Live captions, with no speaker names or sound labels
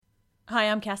Hi,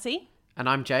 I'm Cassie, And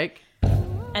I'm Jake.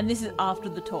 and this is After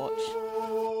the Torch,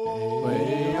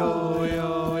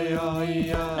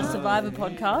 a Survivor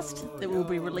podcast that we'll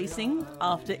be releasing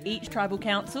after each tribal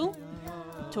council,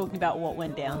 talking about what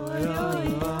went down.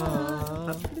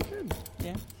 That's pretty good.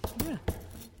 Yeah. Yeah.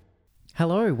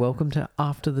 Hello, welcome to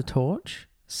After the Torch,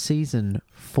 season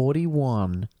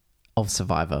 41 of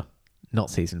Survivor. Not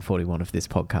season 41 of this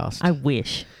podcast. I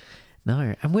wish.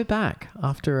 No, and we're back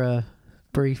after a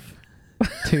brief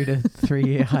 2 to 3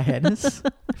 year hiatus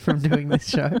from doing this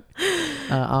show.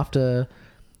 After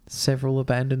several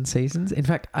abandoned seasons. In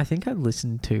fact, I think I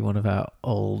listened to one of our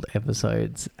old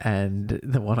episodes, and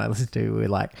the one I listened to, we're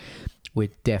like,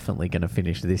 we're definitely going to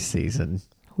finish this season.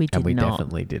 We did And we not.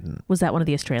 definitely didn't. Was that one of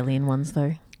the Australian ones,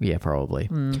 though? Yeah, probably.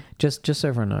 Just so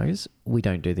everyone knows, we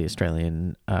don't do the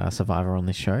Australian Survivor on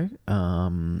this show.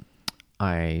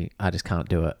 I just can't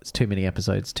do it. It's too many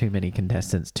episodes, too many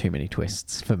contestants, too many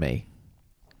twists for me.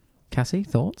 Cassie,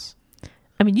 thoughts?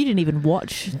 I mean, you didn't even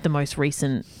watch the most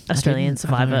recent Australian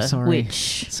Survivor, sorry.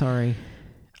 which Sorry.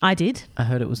 I did. I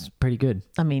heard it was pretty good.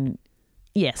 I mean,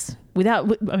 yes. We're not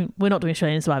doing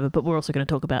Australian Survivor, but we're also going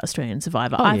to talk about Australian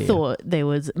Survivor. Oh, I yeah, thought there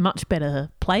was much better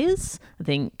players. I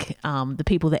think the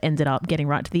people that ended up getting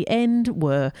right to the end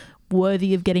were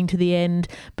worthy of getting to the end,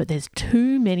 but there's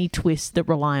too many twists that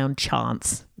rely on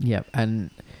chance. Yeah,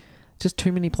 and just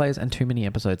too many players and too many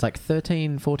episodes. Like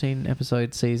 13, 14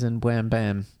 episode season, wham,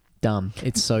 bam, done.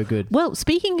 It's so good. Well,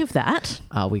 speaking of that,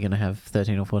 Are we going to have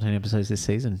 13 or 14 episodes this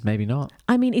season? Maybe not.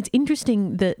 I mean, it's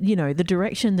interesting that, you know, the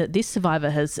direction that this Survivor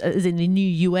has, as in the new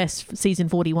US season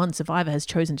 41 Survivor has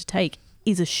chosen to take,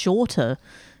 is a shorter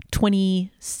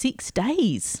 26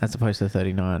 days. As opposed to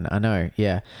 39. I know,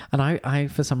 yeah. And I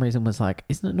for some reason was like,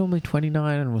 isn't it normally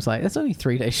 29? And was like, that's only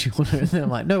 3 days shorter. And then I'm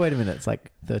like, no, wait a minute. It's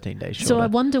like 13 days shorter. So I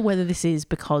wonder whether this is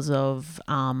because of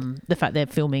the fact they're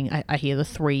filming, I hear, the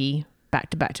 3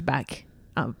 back-to-back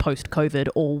post-COVID,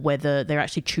 or whether they're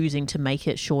actually choosing to make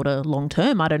it shorter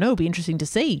long-term. I don't know. It'll be interesting to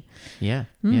see. Yeah,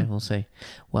 yeah, we'll see.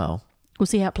 Well, We'll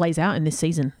see how it plays out in this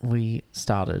season. we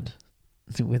started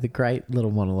with a great little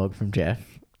monologue from Jeff.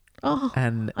 Oh,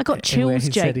 And I got where chills, he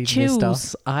Jake, said he'd chills. missed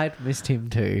us. I'd missed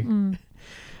him too.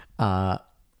 Yeah,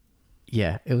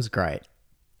 it was great.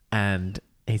 And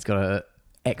he's got an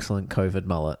excellent COVID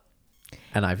mullet.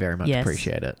 And I very much Yes.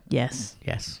 appreciate it. yes,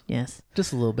 Yes. yes.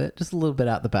 Just a little bit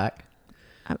out the back.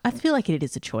 I feel like it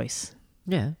is a choice.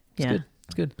 Yeah. It's Yeah. good.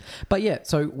 It's good. But yeah,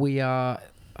 so we are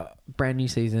brand new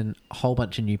season, a whole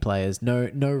bunch of new players, no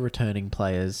returning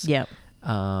players. Yep.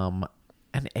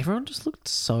 And everyone just looked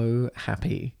so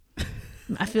happy.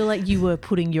 I feel like you were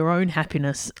putting your own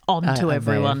happiness onto I may have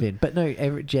everyone. been. But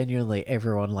no, genuinely,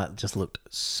 everyone just looked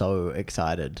so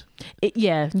excited.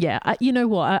 Yeah. You know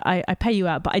what? I pay you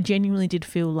out, but I genuinely did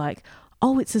feel like,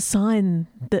 oh, it's a sign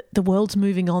that the world's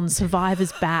moving on.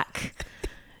 Survivor's back.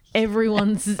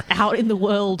 Everyone's out in the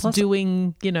world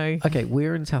doing, you know. Okay,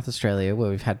 we're in South Australia where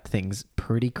we've had things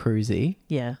pretty cruisy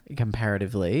Yeah.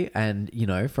 comparatively. And, you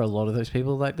know, for a lot of those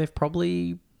people, like they've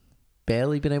probably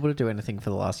barely been able to do anything for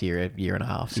the last year and a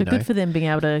half. So you know? good for them being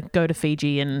able to go to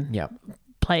Fiji and Yeah.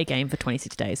 play a game for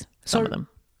 26 days. Some So- of them.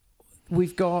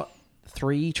 We've got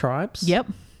 3 tribes. Yep.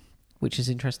 Which is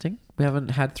interesting. We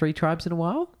haven't had 3 tribes in a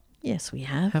while, Yes, we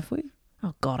have. have we?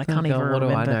 Oh, God, I Oh, can't even God, what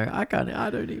remember. do I know? I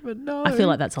don't even know. I feel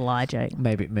like that's a lie, Jake.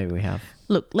 Maybe we have.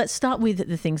 Look, let's start with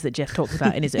the things that Jeff talked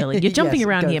about in his early... You're jumping Yes,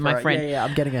 around go here, for my it. friend. Yeah,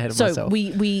 I'm getting ahead of So myself.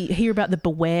 we hear about the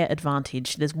beware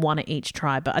advantage. There's one at each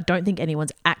tribe, but I don't think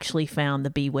anyone's actually found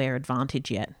the beware advantage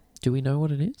yet. Do we know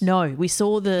what it is? No, we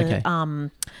saw the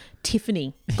Okay.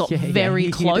 Tiffany got Yeah, yeah. very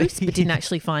You close, do. but didn't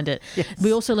actually find it. Yes.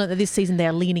 We also learned that this season they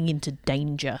are leaning into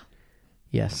danger.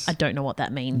 Yes. I don't know what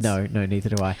that means. No, neither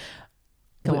do I.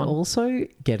 Go We're on. also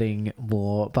getting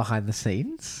more behind the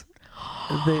scenes.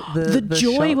 The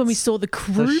joy when we saw the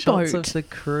crew the shots boat. of the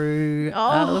crew.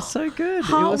 Oh, It was so good. It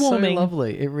was so heartwarming.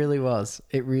 lovely. It really was.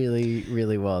 It really,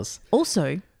 really was.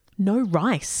 Also, no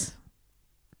rice,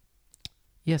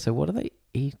 Yeah, so what are they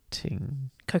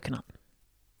eating? coconut.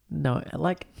 No,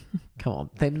 like, come on.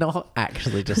 They're not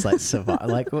actually just like Survivor.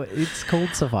 Like, it's called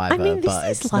Survivor, I mean, this but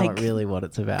is it's like not really what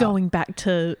it's about. Going back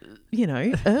to, you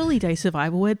know, early day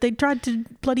Survivor where they tried to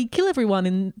bloody kill everyone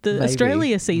in the Maybe,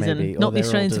 Australia season. maybe. Or Not the they're all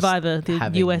Australian just Survivor, the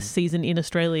having- US season in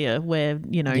Australia where,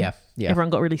 you know, Yeah. everyone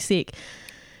got really sick.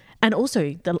 And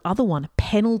also the other one,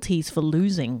 penalties for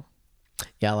losing.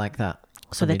 Yeah, I like that.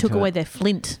 So I'm they took into away it. their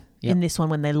flint Yep. in this one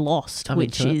when they lost, I'm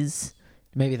which into it. is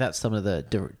Maybe that's some of the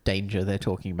danger they're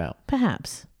talking about.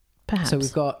 perhaps. So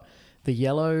we've got the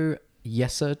yellow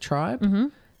Yesa tribe, Mm-hmm.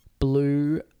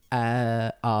 blue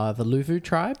are the Luvu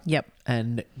tribe, Yep.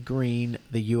 and green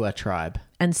the Yua tribe.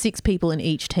 and 6 people in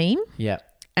each team. Yeah.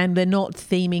 And they're not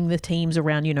theming the teams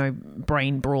around,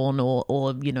 brain brawn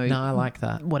or No, I like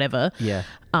that. whatever. Yeah.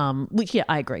 Which,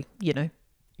 I agree,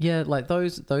 Yeah, like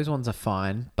those ones are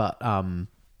fine, but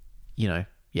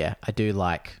yeah, I do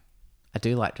like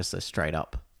just a straight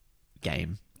up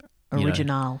game.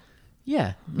 Original.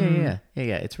 Yeah.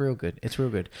 It's real good. It's real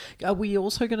good. Are we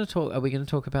also going to talk? Are we going to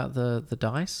talk about the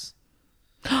dice?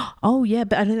 Oh, yeah,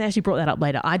 but I don't think they actually brought that up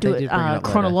later. I do They it did bring it up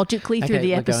later. chronologically through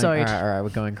the we're going- episode. all right, we're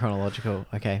going chronological.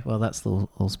 Okay, well, that's the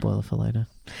little spoiler for later.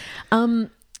 How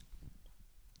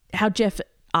Jeff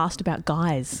asked about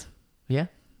guys. Yeah.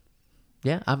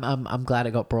 Yeah, I'm glad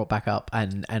it got brought back up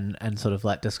and sort of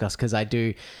like discussed, because I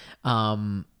do.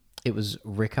 It was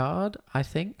Rickard, I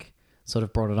think, sort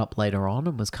of brought it up later on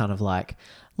and was kind of like,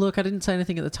 look, I didn't say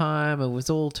anything at the time. It was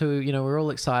all too, we were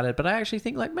all excited, but I actually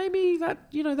think like maybe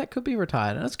that, that could be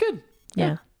retired, and it's good.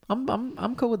 Yeah.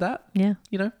 I'm cool with that. Yeah.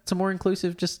 It's a more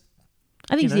inclusive, just.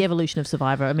 I think it's the evolution of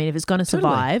Survivor. I mean, if it's going to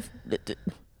survive,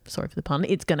 sorry for the pun,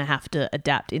 it's going to have to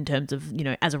adapt in terms of,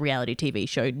 as a reality TV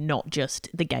show, not just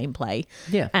the gameplay.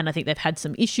 Yeah. And I think they've had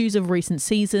some issues of recent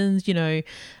seasons,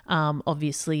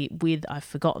 obviously with, I've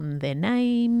forgotten their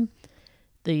name,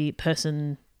 the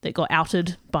person that got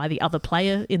outed by the other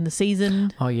player in the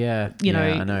season. Oh, yeah.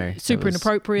 I know. Super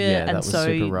inappropriate. Yeah, that and was so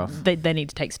super rough. they need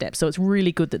to take steps. So it's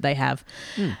really good that they have.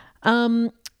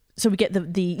 So we get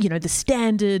the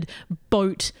standard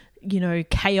boat,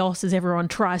 chaos as everyone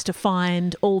tries to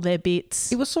find all their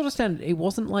bits. It was sort of standard. It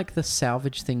wasn't like the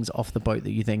salvage things off the boat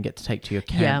that you then get to take to your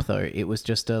camp, though. It was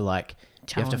just a like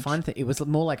challenge. You have to find. It was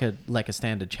more like a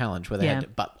standard challenge where they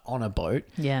had, but on a boat.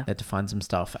 Yeah, they had to find some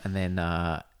stuff, and then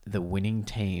the winning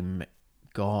team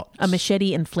got a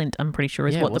machete and flint. I'm pretty sure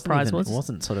is what the prize was. It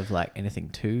wasn't sort of like anything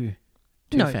too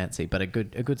fancy, but a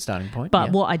good starting point.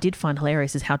 But what I did find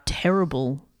hilarious is how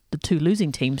terrible the 2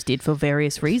 losing teams did for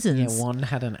various reasons. Yeah, one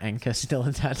had an anchor still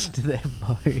attached to their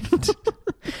boat.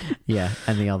 Yeah,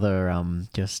 and the other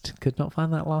just could not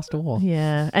find that last oar.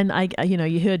 Yeah, and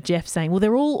you heard Jeff saying, well,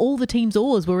 they're all the team's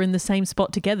oars were in the same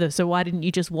spot together, so why didn't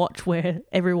you just watch where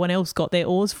everyone else got their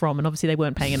oars from? And obviously they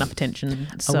weren't paying enough attention.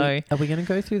 So are we going to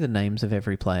go through the names of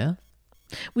every player?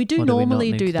 We do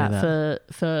normally do that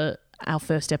for our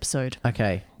first episode.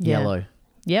 Okay, Yeah. Yellow.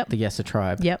 Yep. The Yesser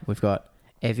tribe. Yep. We've got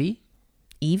Evie,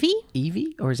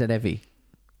 or is it Evie?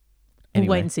 We'll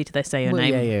wait and see till they say her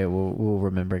name. Yeah, we'll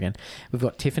remember again. We've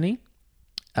got Tiffany.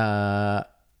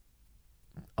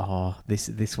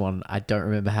 This one, I don't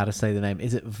remember how to say the name.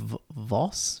 Is it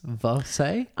Voss?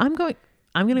 Vosse? I'm going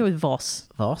to go with Voss.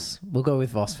 Voss. We'll go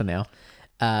with Voss for now.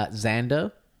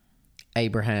 Xander,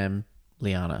 Abraham,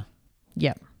 Liana.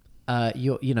 Yep.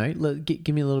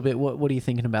 Give me a little bit. What are you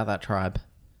thinking about that tribe?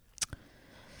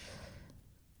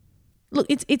 Look,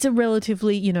 it's a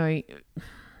relatively,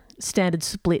 standard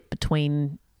split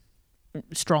between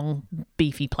strong,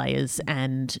 beefy players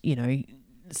and,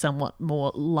 somewhat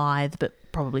more lithe but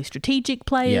probably strategic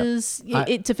players. Yep.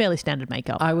 It's a fairly standard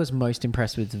makeup. I was most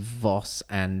impressed with Voss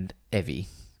and Evie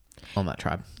on that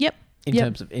tribe. Yep.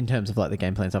 In terms of like the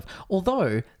gameplay and stuff.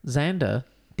 Although Xander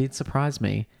did surprise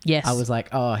me. Yes. I was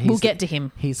like, we'll get to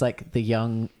him. He's like the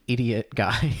young idiot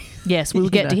guy. Yes, we'll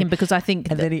get to him because I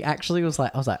think... And then he actually was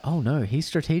like, I was like, oh no, he's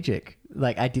strategic.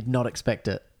 Like I did not expect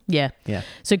it. Yeah. Yeah.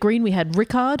 So green, we had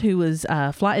Rickard, who was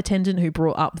a flight attendant who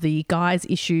brought up the guys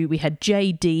issue. We had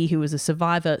JD, who was a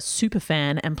Survivor super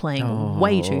fan and playing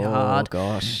way too hard. Oh,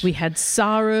 gosh. We had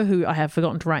Sarah, who I have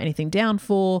forgotten to write anything down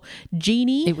for.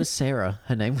 Jeannie. It was Sarah.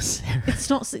 Her name was Sarah. It's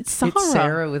not. It's Sarah. It's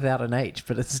Sarah without an H,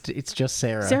 but it's just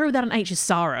Sarah. Sarah without an H is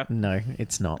Sarah. No,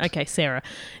 it's not. Okay, Sarah.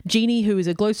 Jeannie, who is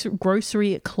a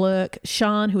grocery clerk.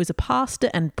 Sean, who is a pastor.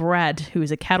 And Brad, who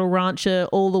is a cattle rancher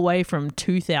all the way from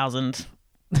 2000.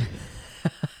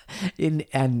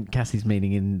 And Cassie's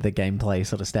meaning in the gameplay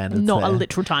sort of standards. Not there. a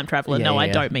literal time traveler. No, I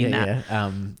don't mean that.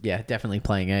 Yeah, definitely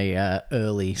playing a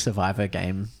early Survivor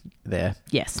game there.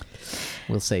 Yes.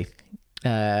 We'll see.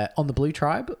 On the blue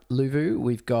tribe, Luvu,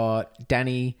 we've got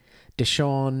Danny,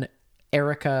 Deshaun,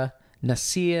 Erica,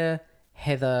 Nasir,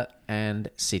 Heather, and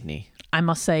Sydney. I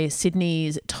must say,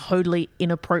 Sydney's totally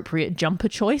inappropriate jumper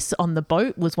choice on the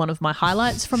boat was one of my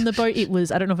highlights from the boat. It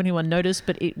was, I don't know if anyone noticed,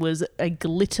 but it was a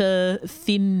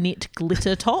thin knit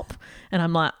glitter top. And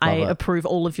I'm like, I approve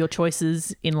all of your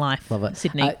choices in life. Love it.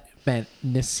 Sydney. Man,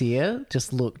 Nasir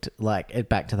just looked like it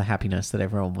back to the happiness that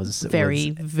everyone was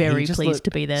very pleased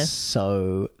to be there.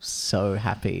 So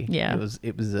happy. Yeah.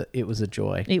 It was a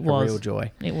joy. It was a real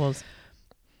joy. It was.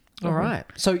 All right.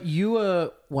 So you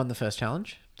won the first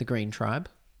challenge, the Green Tribe,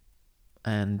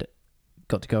 and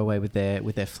got to go away with their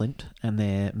flint and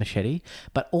their machete,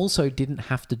 but also didn't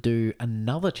have to do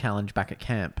another challenge back at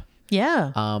camp.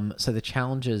 Yeah. So the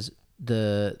challenges,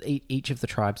 each of the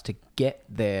tribes to get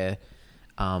their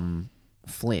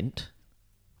flint.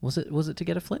 Was it to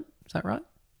get a flint? Is that right?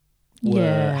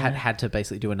 Yeah. Had to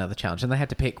basically do another challenge, and they had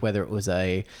to pick whether it was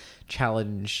a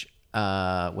challenge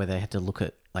where they had to look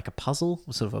at like a puzzle,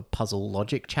 sort of a puzzle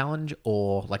logic challenge,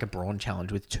 or like a brawn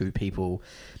challenge with two people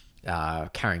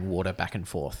carrying water back and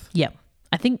forth. Yep.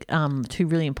 I think two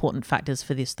really important factors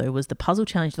for this, though, was the puzzle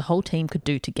challenge the whole team could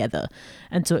do together.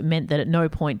 And so it meant that at no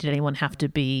point did anyone have to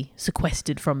be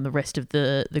sequestered from the rest of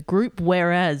the group,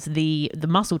 whereas the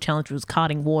muscle challenge was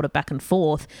carting water back and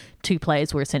forth. Two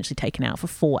players were essentially taken out for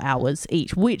 4 hours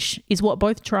each, which is what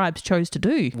both tribes chose to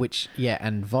do. Which, yeah,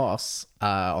 and Voss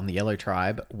on the yellow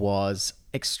tribe was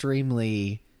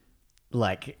extremely...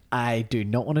 like, I do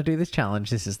not want to do this challenge.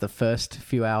 This is the first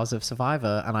few hours of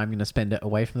Survivor, and I'm going to spend it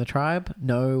away from the tribe.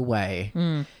 No way.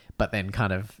 But then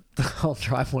kind of the whole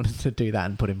tribe wanted to do that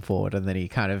and put him forward, and then he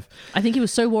kind of... I think he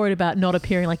was so worried about not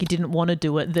appearing like he didn't want to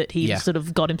do it that he sort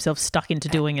of got himself stuck into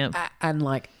doing it. And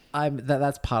like,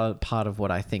 that's part of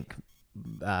what I think...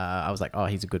 I was like, oh,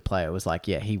 he's a good player. It was like,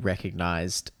 yeah, he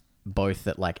recognized both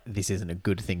that like this isn't a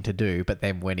good thing to do, but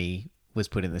then when he was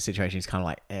put in the situation, he's kind of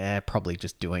like, probably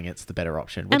just doing it's the better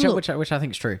option, which I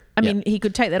think is true. I mean, he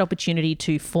could take that opportunity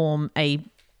to form a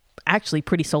actually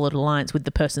pretty solid alliance with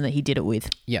the person that he did it with.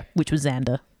 Yeah. Which was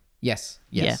Xander. Yes,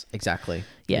 exactly.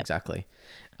 Yeah. Exactly.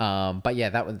 But yeah,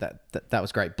 that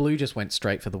was great. Blue just went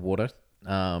straight for the water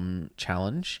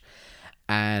challenge,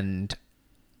 and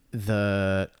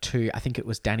the two, I think it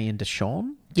was Danny and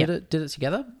Deshawn did it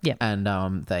together. Yeah.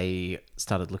 And they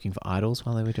started looking for idols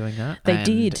while they were doing that. They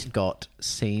did. Got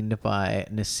seen by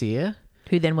Nasir,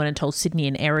 who then went and told Sydney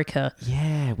and Erica.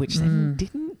 Yeah, which then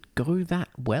didn't go that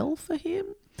well for him.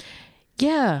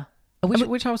 Yeah.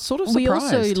 Which I was sort of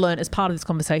surprised. We also learned as part of this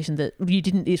conversation that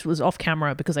it was off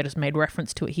camera because I just made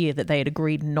reference to it here, that they had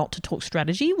agreed not to talk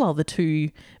strategy while the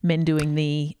two men doing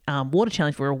the water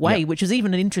challenge were away, which was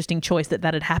even an interesting choice that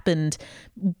had happened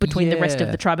between the rest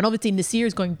of the tribe. And obviously Nasir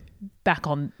is going back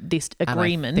on this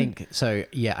agreement.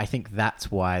 I think that's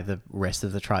why the rest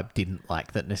of the tribe didn't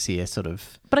like that Nasir sort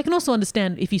of... But I can also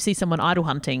understand if you see someone idol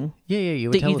hunting... you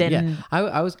would tell them.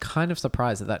 I was kind of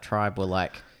surprised that tribe were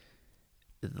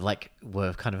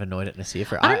were kind of annoyed at Nasir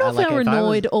for it. I don't know if they were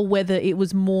annoyed or whether it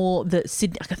was more that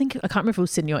Sydney, I can't remember if it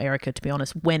was Sydney or Erica, to be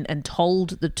honest, went and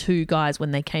told the two guys when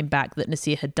they came back that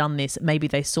Nasir had done this. Maybe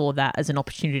they saw that as an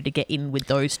opportunity to get in with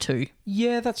those two.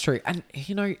 Yeah, that's true. And,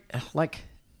 the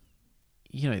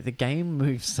game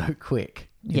moves so quick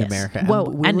in America.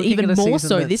 Well, and even more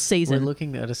so this season. We're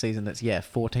looking at a season that's,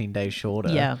 14 days shorter.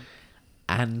 Yeah.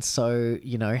 And so,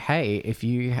 hey, if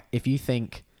you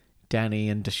think Danny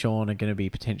and Deshawn are going to be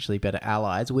potentially better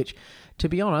allies, which, to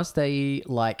be honest, they,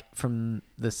 from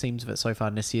the seams of it so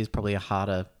far, Nasir is probably a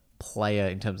harder player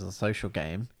in terms of the social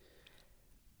game.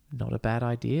 Not a bad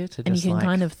idea to just, and you can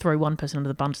kind of throw one person under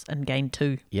the bus and gain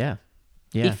two. Yeah.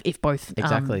 If both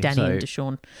Danny and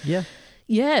Deshawn. Yeah.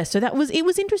 Yeah, so it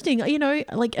was interesting,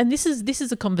 and this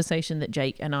is a conversation that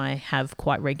Jake and I have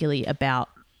quite regularly about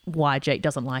why Jake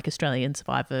doesn't like Australian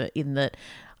Survivor, in that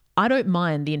I don't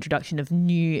mind the introduction of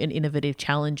new and innovative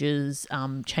challenges,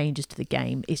 changes to the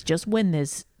game. It's just when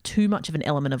there's too much of an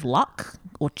element of luck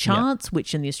or chance,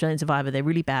 which in the Australian Survivor, they're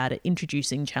really bad at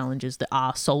introducing challenges that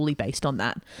are solely based on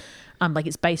that.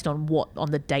 It's based on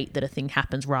the date that a thing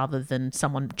happens rather than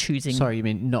someone choosing. Sorry, you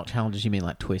mean not challenges, you mean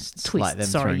like twists. Like them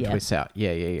throwing twists out.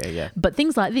 Yeah. But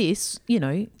things like this,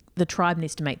 the tribe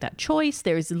needs to make that choice.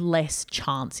 There is less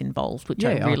chance involved, which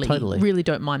I really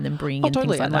don't mind them bringing in things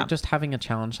like and that. Just having a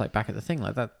challenge back at the thing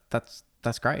like that,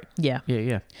 that's great. Yeah.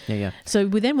 Yeah. So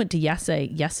we then went to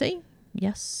Yassi,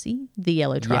 the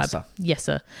yellow tribe.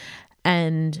 Yesser.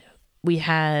 And we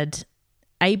had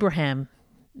Abraham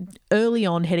early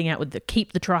on heading out with the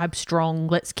keep the tribe strong,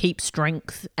 let's keep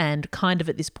strength, and kind of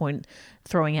at this point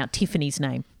throwing out Tiffany's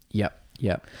name.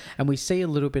 Yep. And we see a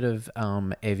little bit of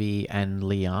Evie and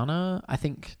Liana, I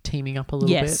think, teaming up a little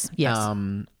bit. Yes.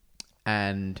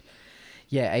 And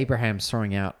yeah, Abraham's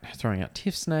throwing out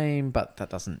Tiff's name, but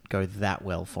that doesn't go that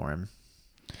well for him.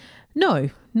 No.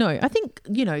 I think,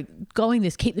 going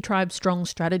this keep the tribe strong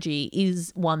strategy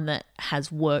is one that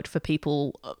has worked for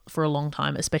people for a long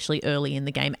time, especially early in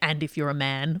the game. And if you're a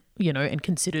man, and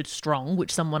considered strong,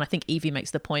 which I think Evie makes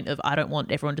the point of, I don't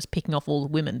want everyone just picking off all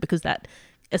the women, because that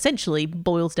essentially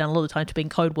boils down a lot of the time to being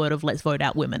code word of let's vote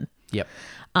out women. Yep.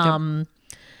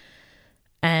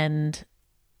 And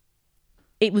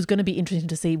it was going to be interesting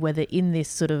to see whether in this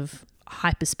sort of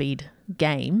hyperspeed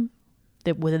game,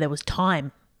 whether there was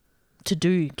time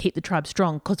to keep the tribe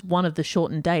strong, because one of the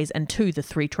shortened days, and two, the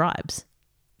three tribes.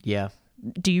 Yeah.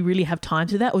 do you really have time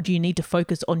to that, or do you need to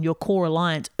focus on your core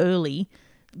alliance early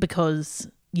because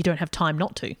you don't have time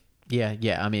not to? Yeah.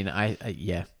 I mean, I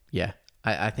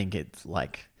think it's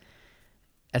like,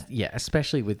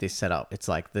 especially with this setup, it's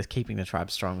like the keeping the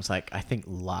tribe strong is like, I think,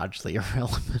 largely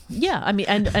irrelevant. Yeah, I mean,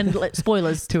 and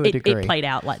spoilers, To a degree. it played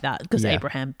out like that because Yeah.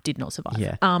 Abraham did not survive.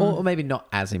 Yeah. Or maybe not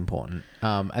as important.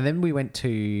 And then we went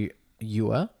to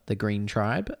Ewer, the Green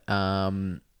Tribe,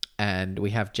 and we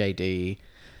have JD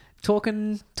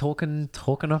talking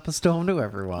up a storm to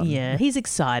everyone. Yeah, he's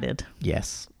excited.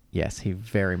 Yes, he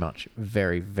very much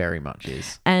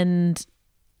is. And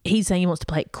he's saying he wants to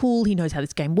play it cool. He knows how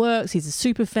this game works. He's a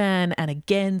super fan. And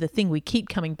again, the thing we keep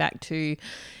coming back to,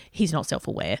 he's not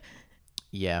self-aware.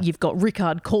 Yeah. You've got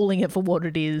Rickard calling it for what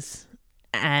it is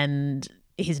and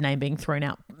his name being thrown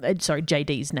out. Sorry,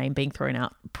 JD's name being thrown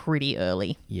out pretty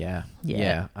early. Yeah. Yeah.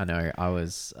 Yeah, I know. I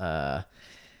was,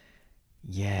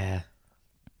 yeah,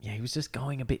 he was just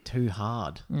going a bit too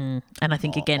hard. And I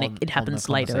think, again, on- it on happens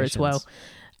the later as well.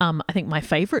 conversations. I think my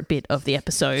favourite bit of the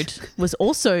episode was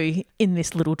also in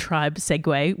this little tribe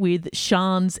segue with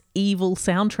Shan's evil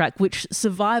soundtrack, which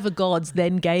Survivor Gods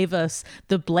then gave us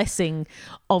the blessing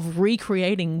of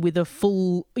recreating with a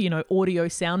full, audio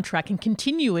soundtrack and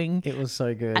continuing It was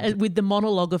so good. with the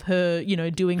monologue of her,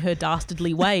 doing her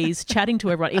dastardly ways, chatting to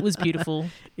everyone. It was beautiful.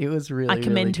 It was really, I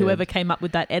commend really good. whoever came up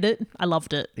with that edit. I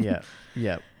loved it. Yeah.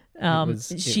 It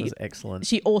was excellent.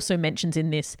 She also mentions in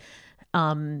this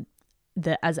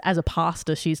that as a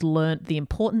pastor, she's learnt the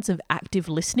importance of active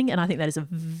listening, and I think that is a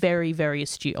very, very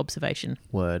astute observation.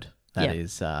 Word. That Yeah.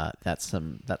 is that's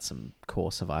some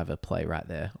core Survivor play right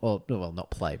there. Or well,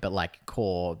 not play, but like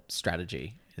core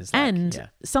strategy is like, And yeah.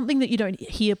 something that you don't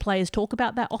hear players talk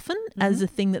about that often as a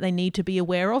thing that they need to be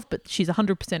aware of, but she's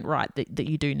 100% right that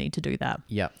you do need to do that.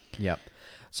 Yep.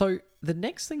 So the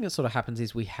next thing that sort of happens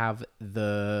is we have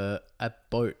a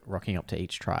boat rocking up to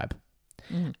each tribe.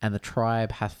 And the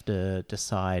tribe have to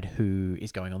decide who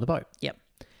is going on the boat. Yep.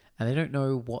 And they don't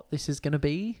know what this is going to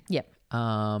be. Yep.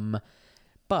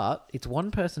 But it's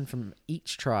one person from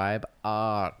each tribe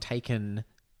are taken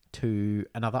to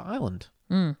another island.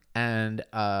 And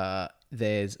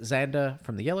there's Xander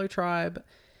from the yellow tribe,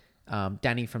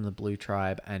 Danny from the blue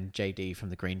tribe, and JD from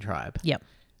the green tribe. Yep.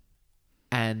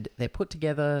 And they're put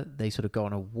together. They sort of go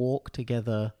on a walk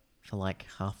together for like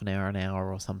half an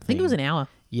hour or something. I think it was an hour.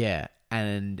 Yeah.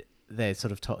 And they're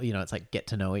sort of it's like get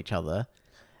to know each other.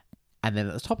 And then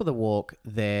at the top of the walk,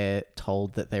 they're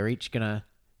told that they're each going to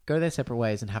go their separate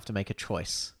ways and have to make a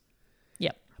choice,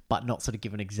 Yep. but not sort of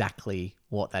given exactly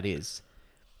what that is.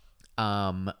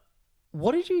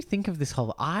 What did you think of this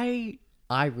whole... I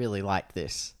really like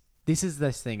this. This is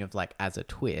this thing of like, as a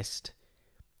twist,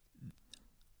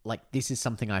 like this is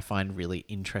something I find really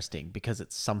interesting because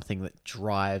it's something that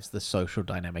drives the social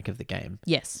dynamic of the game.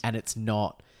 Yes. And it's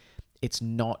not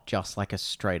just like a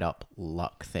straight up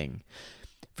luck thing.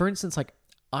 For instance, like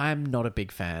I'm not a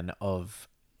big fan of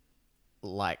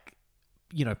like,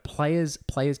 players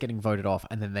getting voted off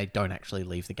and then they don't actually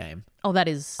leave the game. Oh, that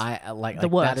is I like the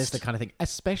worst. That is the kind of thing,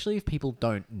 especially if people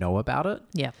don't know about it.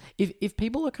 Yeah. If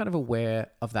people are kind of aware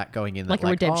of that going in, Like that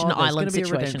a Redemption there's Island gonna be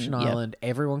situation. a Redemption Yeah. Island,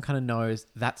 everyone kind of knows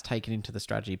that's taken into the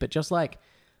strategy. But just like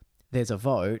there's a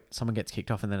vote, someone gets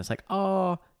kicked off, and then it's like,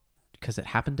 oh, because it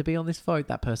happened to be on this vote,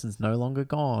 that person's no longer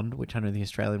gone. Which I know the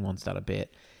Australian one's done a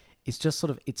bit. It's just sort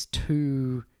of it's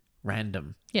too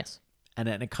random, Yes. and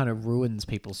it kind of ruins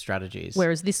people's strategies.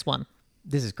 Whereas this one,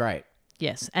 This is great.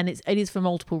 yes, and it is for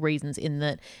multiple reasons in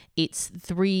that it's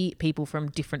 3 people from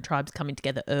different tribes coming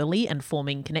together early and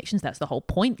forming connections. That's the whole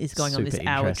point, is going on this Super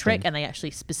hour interesting. trek, and they actually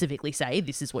specifically say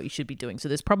this is what you should be doing. So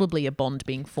there's probably a bond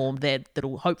being formed there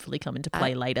that'll hopefully come into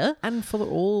play later. And for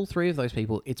all 3 of those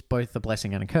people, it's both a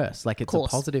blessing and a curse. Like it's a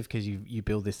Course. positive because you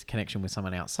build this connection with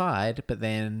someone outside, but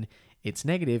then it's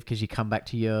negative because you come back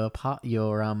to your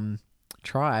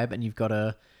tribe and you've got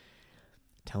to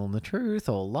tell them the truth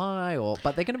or lie,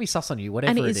 but they're going to be sus on you,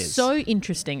 whatever And it it is. is so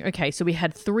interesting. Okay, so we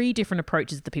had 3 different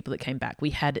approaches of the people that came back.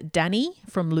 We had Danny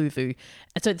from Luvu.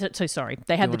 So sorry.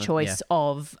 They had the choice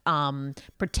of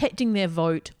protecting their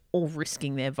vote or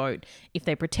risking their vote. If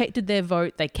they protected their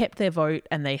vote, they kept their vote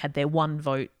and they had their one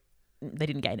vote, they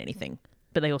didn't gain anything.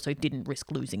 But they also didn't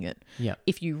risk losing it. Yeah.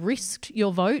 If you risked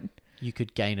your vote, You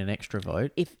could gain an extra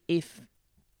vote.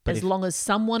 as long as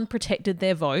someone protected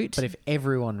their vote, But if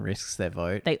everyone risks their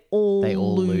vote, they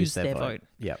all lose their vote.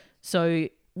 Yep. So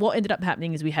what ended up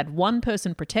happening is we had one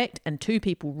person protect and 2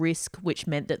 people risk, which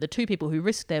meant that the 2 people who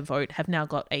risked their vote have now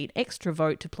got an extra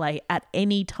vote to play at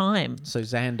any time. So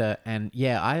Xander and...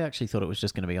 Yeah, I actually thought it was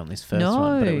just going to be on this first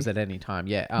one, but it was at any time.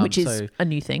 Yeah. Which is a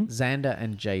new thing. Xander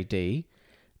and JD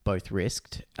both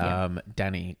risked. Yeah.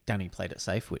 Danny played it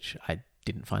safe, which I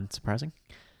didn't find surprising.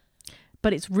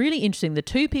 But it's really interesting. The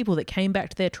two people that came back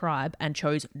to their tribe and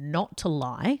chose not to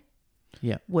lie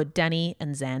Yeah. were Danny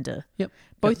and Xander. Yep.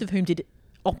 Both of whom did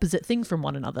opposite things from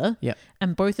one another. Yep.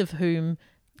 And both of whom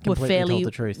were Completely fairly told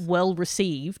the truth. well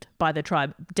received by the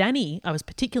tribe. Danny, I was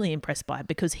particularly impressed by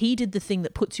because he did the thing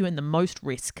that puts you in the most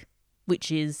risk,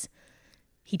 which is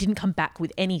he didn't come back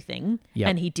with anything. Yep.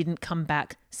 And he didn't come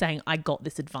back saying, I got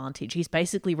this advantage. He's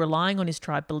basically relying on his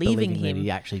tribe, believing That him. he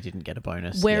actually didn't get a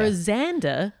bonus. Whereas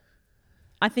Xander,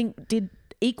 I think, did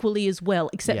equally as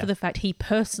well, except Yeah. for the fact he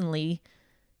personally,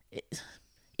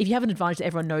 if you have an advantage that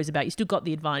everyone knows about, you still got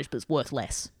the advantage, but it's worth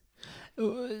less.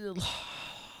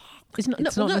 It's not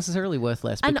necessarily worth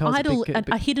less. An Because idol,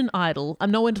 a hidden idol. I'm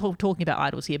not talking about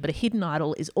idols here, but a hidden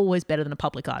idol is always better than a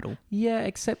public idol. yeah,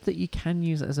 except that you can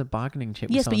use it as a bargaining chip.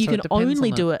 Yes, but you can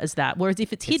only do it as that. Whereas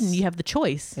if it's hidden, It's- you have the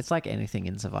choice. It's like anything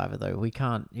in Survivor, though. We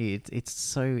can't. It's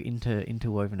so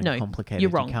interwoven and No, complicated.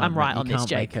 you're wrong. You can't I'm right you on this, can't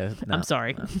Jake. make I'm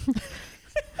sorry.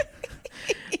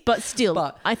 But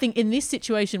still, I think in this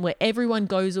situation where everyone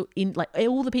goes in, like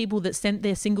all the people that sent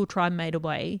their single tribe mate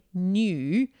away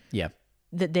knew Yeah.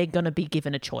 that they're going to be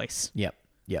given a choice. Yep.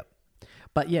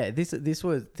 But yeah, this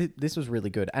was really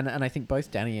good, and I think both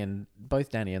Danny and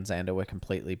Xander were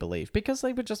completely believed because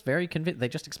they were just very convinced. They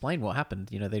just explained what happened.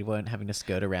 You know, they weren't having to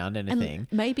skirt around anything. And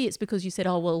maybe it's because you said,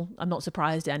 "Oh well, I'm not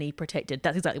surprised Danny protected."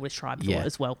 That's exactly what his tribe thought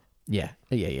as well. Yeah,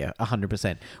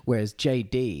 100%. Whereas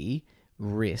JD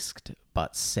risked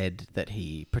but said that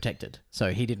he protected,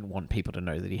 so he didn't want people to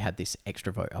know that he had this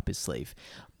extra vote up his sleeve.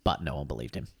 But no one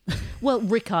believed him. Well,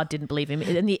 Rickard didn't believe him,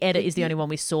 and the edit is the only one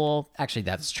we saw. Actually,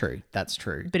 that's true.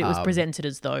 But it was presented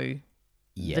as though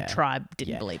the tribe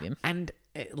didn't Yeah. believe him. And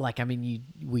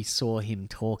we saw him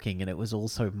talking, and it was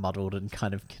also muddled and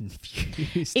kind of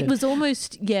confused. It was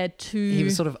almost too. He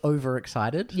was sort of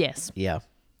overexcited. Yes, Yeah.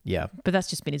 but that's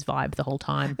just been his vibe the whole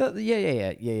time.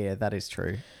 Yeah. That is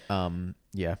true.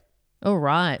 Yeah. All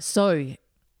right, so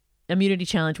immunity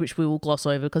challenge, which we will gloss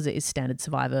over because it is standard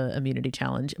Survivor immunity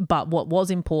challenge. But what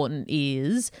was important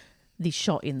is the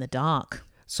shot in the dark.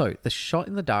 So the shot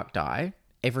in the dark die,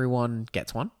 everyone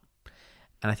gets one,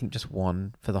 and I think just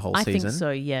one for the whole I season. think so,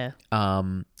 yeah.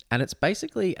 And it's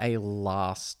basically a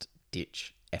last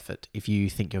ditch effort. If you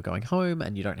think you're going home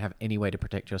and you don't have any way to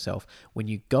protect yourself, when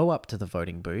you go up to the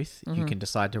voting booth, you can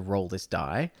decide to roll this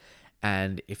die,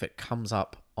 and if it comes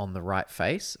up on the right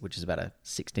face, which is about a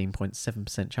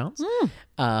 16.7% chance,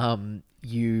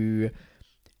 you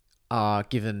are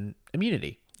given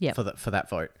immunity for that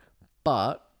vote.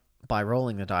 But by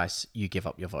rolling the dice, you give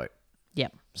up your vote.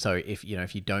 Yep. So if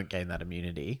you don't gain that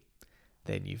immunity,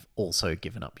 then you've also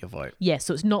given up your vote. Yeah,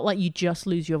 so it's not like you just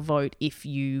lose your vote if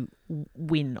you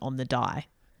win on the die.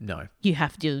 No. You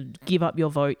have to give up your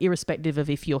vote irrespective of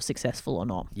if you're successful or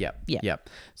not. Yep.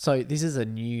 So this is a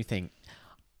new thing.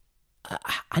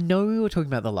 I know we were talking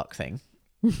about the luck thing,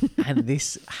 and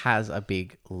this has a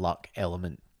big luck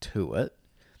element to it,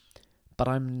 but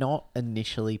I'm not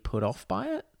initially put off by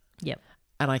it. Yep.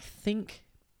 And I think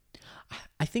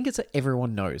it's that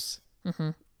everyone knows.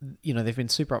 Mm-hmm. You know, they've been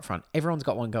super upfront. Everyone's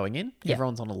got one going in. Yep.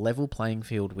 Everyone's on a level playing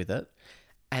field with it.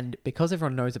 And because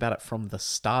everyone knows about it from the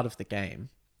start of the game,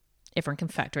 Everyone can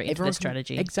factor it into their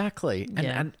strategy. Exactly.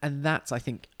 And that's I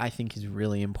think is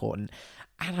really important.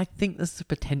 And I think there's the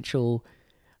potential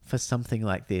for something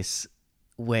like this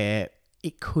where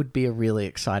it could be a really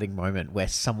exciting moment where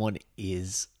someone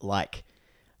is like,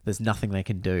 there's nothing they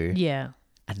can do. Yeah.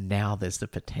 And now there's the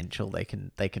potential they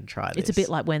can try this. It's a bit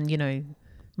like when,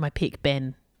 my pick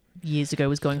Ben years ago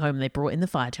was going home and they brought in the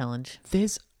fire challenge. The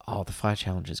fire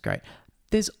challenge is great.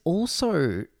 There's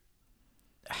also,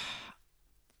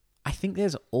 I think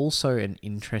there's also an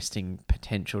interesting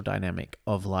potential dynamic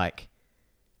of like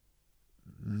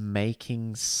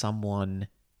making someone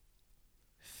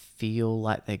feel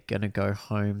like they're going to go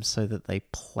home so that they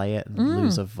play it and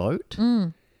lose a vote.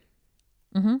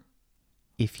 Mm-hmm.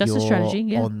 If That's you're a strategy,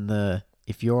 yeah.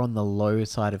 if you're on the low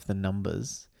side of the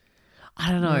numbers,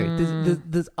 I don't know.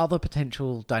 There's other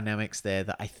potential dynamics there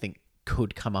that I think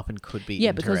could come up and could be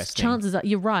interesting. Because chances are,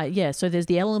 you're right, yeah. So there's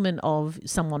the element of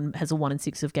someone has a 1 in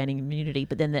 6 of gaining immunity,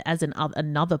 but then as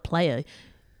another player,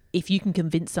 if you can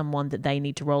convince someone that they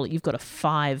need to roll it, you've got a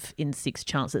 5 in 6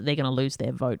 chance that they're going to lose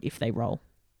their vote if they roll.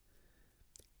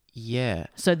 Yeah.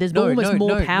 So there's almost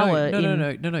more power.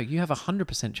 No. You have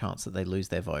 100% chance that they lose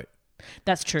their vote.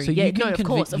 That's true. So yeah, you can of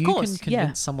course. You can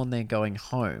convince someone they're going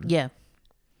home. Yeah.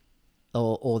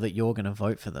 or that you're going to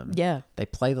vote for them. Yeah. They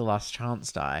play the last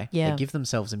chance die. Yeah. They give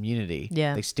themselves immunity.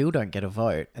 Yeah. They still don't get a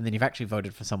vote. And then you've actually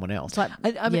voted for someone else. It's like-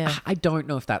 I mean, yeah. I don't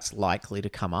know if that's likely to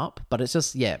come up, but it's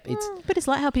just, it's... But it's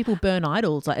like how people burn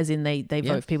idols, like as in they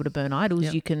Yeah. vote for people to burn idols.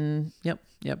 Yeah. You can... Yep.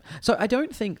 So I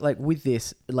don't think like with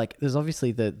this, like there's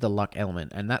obviously the luck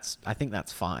element, and I think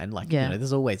that's fine. Like Yeah.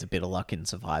 there's always a bit of luck in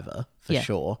Survivor for Yeah.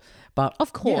 sure. But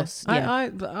Of course,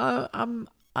 I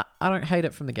don't hate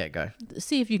it from the get go.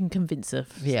 See if you can convince her,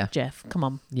 Yeah. Jeff. Come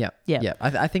on. Yeah. Yeah.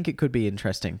 I think it could be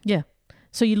interesting. Yeah.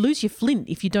 So you lose your flint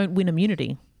if you don't win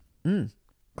immunity.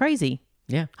 Crazy.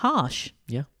 Yeah. Harsh.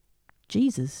 Yeah.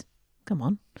 Jesus. Come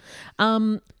on.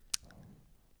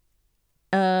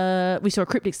 We saw a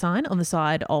cryptic sign on the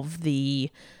side of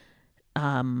the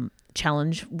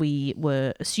challenge. We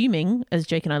were assuming, as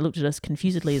Jake and I looked at us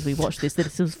confusedly as we watched this, that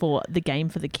this was for the game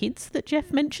for the kids that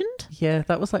Jeff mentioned. Yeah,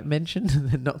 that was like mentioned and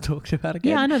then not talked about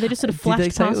again. Yeah, I know. They just sort of flashed Did they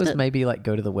say past it was it. maybe like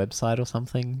go to the website or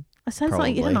something? It sounds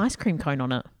like it had an Probably. ice cream cone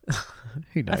on it.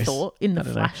 Who knows? I thought in the I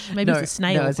don't know. flash. Maybe it's a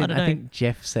snail. as in, I don't know. think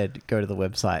Jeff said go to the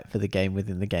website for the game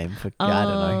within the game for I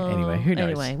don't know. Anyway, who knows?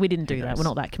 Anyway, we didn't Who do that. knows? We're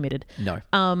not that committed. No.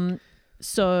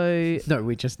 So No,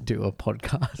 we just do a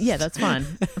podcast. yeah, that's fine.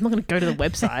 I'm not going to go to the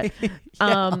website.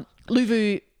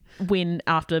 Luvu win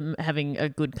after having a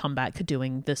good comeback,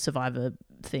 doing the Survivor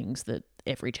things that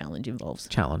every challenge involves.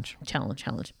 Challenge.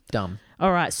 Challenge. Dumb.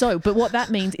 All right. So, but what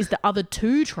that means is the other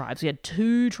two tribes, we had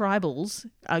two tribals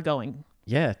are going.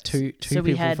 Yeah, two So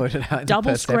we people had voted out in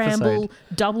double the first scramble,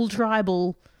 episode. double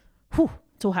tribal. Whew,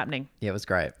 it's all happening. Yeah, it was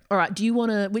great. All right.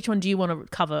 Which one do you want to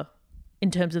cover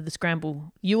in terms of the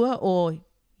scramble? Ewa or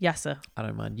Yasser? I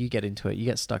don't mind. You get into it. You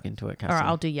get stuck into it, Cassie. All right,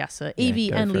 I'll do Yasser. Yeah,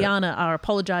 Evie go and for it. Liana are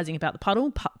apologising about the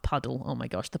puddle. Oh my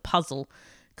gosh, the puzzle,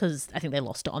 because I think they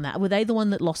lost it on that. Were they the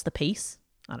one that lost the piece?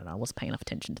 I don't know. I wasn't paying enough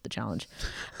attention to the challenge.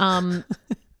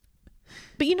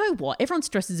 But you know what? Everyone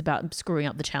stresses about screwing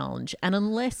up the challenge. And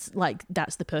unless like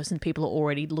that's the person people are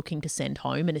already looking to send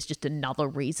home and it's just another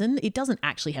reason, it doesn't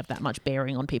actually have that much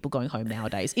bearing on people going home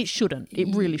nowadays. It shouldn't.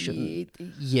 It really shouldn't.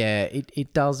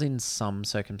 It does in some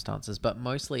circumstances, but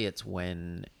mostly it's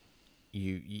when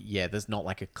there's not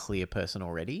like a clear person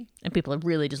already. And people are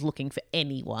really just looking for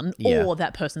anyone Yeah. or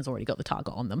that person's already got the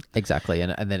target on them. Exactly.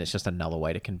 And then it's just another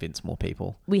way to convince more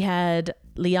people. We had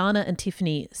Liana and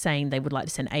Tiffany saying they would like to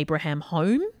send Abraham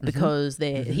home because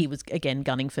he was, again,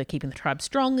 gunning for keeping the tribe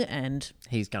strong and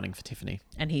He's gunning for Tiffany.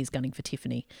 he's gunning for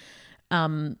Tiffany.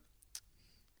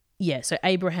 So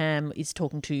Abraham is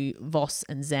talking to Voss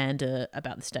and Xander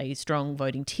about the stay strong,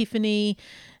 voting Tiffany.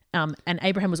 And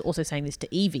Abraham was also saying this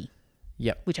to Evie,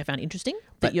 Yep. which I found interesting,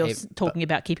 But that you're Ab- talking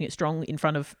about keeping it strong in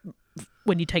front of,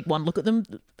 when you take one look at them,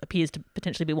 appears to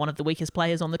potentially be one of the weakest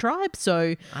players on the tribe.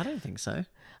 So I don't think so.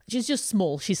 she's just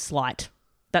small. She's slight.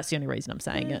 That's the only reason I'm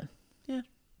saying it. Yeah.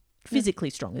 Physically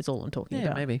strong is all I'm talking Yeah,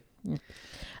 about. maybe.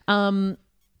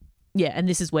 Yeah, and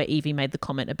this is where Evie made the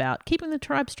comment about keeping the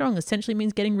tribe strong essentially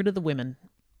means getting rid of the women.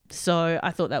 So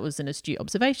I thought that was an astute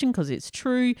observation because it's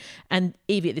true. And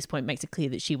Evie at this point makes it clear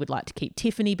that she would like to keep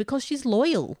Tiffany because she's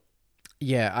loyal.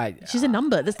 Yeah, She's a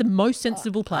number. That's the most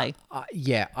sensible play.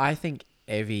 I think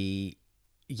Evie.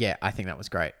 Yeah, I think that was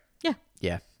great. Yeah.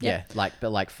 Yeah, Yeah.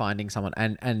 Like finding someone,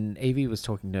 and Evie was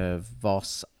talking to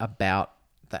Voss about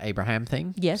the Abraham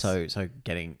thing. Yes. So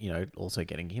getting also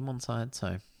getting him on side.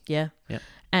 So Yeah. yeah,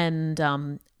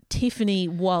 And Tiffany,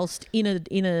 whilst in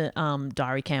a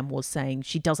diary cam, was saying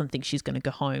she doesn't think she's going to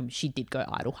go home. She did go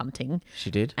idol hunting. she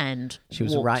did. And She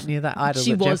was walked. right near that idol.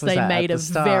 She that Jeff was. They at made at a the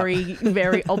start. very,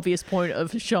 very obvious point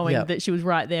of showing Yep. that she was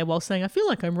right there, while saying, "I feel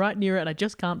like I'm right near it, and I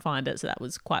just can't find it." So that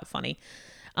was quite funny.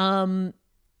 You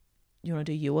want to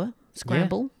do Ewa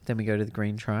scramble Yeah. Then we go to the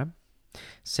Green Tribe.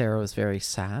 Sarah was very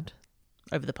sad.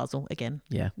 over the puzzle again?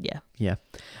 Yeah. Yeah. Yeah.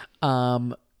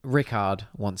 Rickard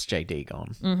wants JD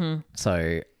gone. Mm-hmm.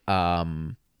 So,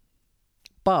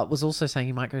 but was also saying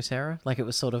he might go Sarah. Like it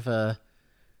was sort of a,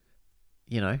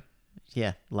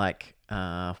 like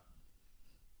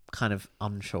kind of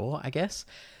unsure, I guess.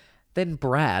 Then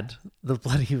Brad, the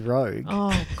bloody rogue.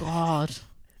 Oh God.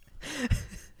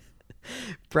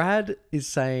 Brad is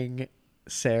saying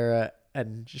Sarah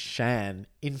and Shan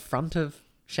in front of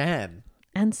Shan.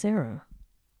 And Sarah.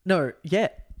 No, yeah.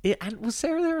 And was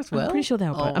Sarah there as well? I'm pretty sure they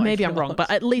were Oh both. my Maybe I'm wrong, God.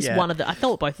 but at least Yeah. one of them. I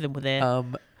thought both of them were there.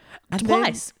 And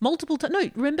Twice. Multiple times. No,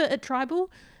 remember at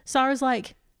Tribal? Sarah's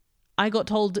like, I got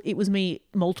told it was me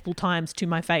multiple times to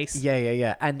my face.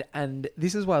 Yeah. And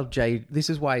this is while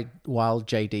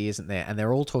JD isn't there, and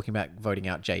they're all talking about voting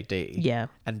out JD. Yeah.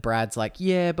 And Brad's like,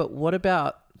 yeah, but what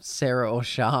about Sarah or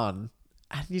Shan?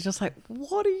 And you're just like,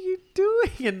 what are you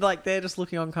doing? And like they're just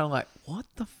looking on, kind of like, what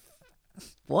the,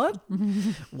 what,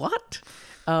 what?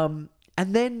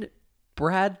 And then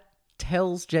Brad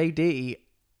tells JD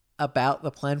about the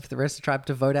plan for the rest of the tribe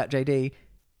to vote out JD,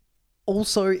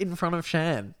 also in front of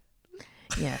Shan.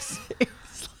 Yes.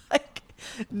 It's like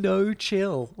no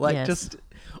chill. Like Yes. just,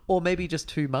 or maybe just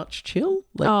too much chill.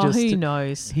 Like Oh, just, who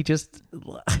knows? He just,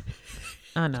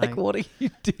 I know. like, what are you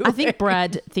doing? I think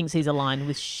Brad thinks he's aligned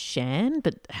with Shan,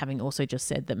 but having also just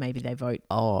said that maybe they vote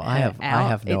Oh, I her have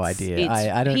out, no it's- idea. it's-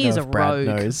 I don't he know is if a Brad rogue.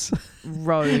 knows.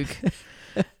 rogue.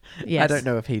 Yes. I don't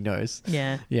know if he knows.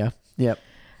 Yeah. Yeah. Yep.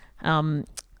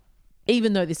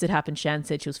 Even though this had happened, Shan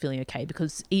said she was feeling okay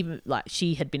because even like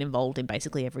she had been involved in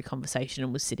basically every conversation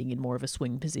and was sitting in more of a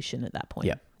swing position at that point.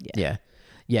 Yep. Yeah.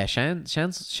 Yeah.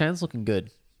 Shan's looking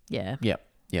good. Yeah. Yep.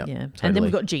 Yep. Yeah. Totally. And then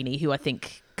we've got Jeannie, who I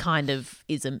think kind of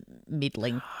is a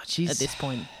middling She's at this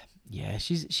point. Yeah,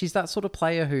 she's that sort of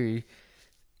player who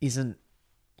isn't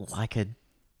like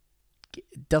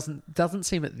doesn't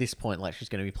seem at this point like she's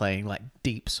going to be playing like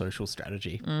deep social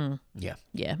strategy. Yeah.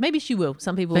 Yeah. Maybe she will.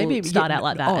 Some people Maybe start yeah, out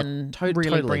like that and really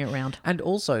totally. bring it around. And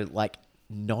also like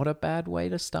not a bad way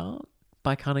to start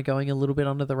by kind of going a little bit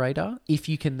under the radar if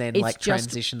you can then It's like just-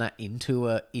 transition that into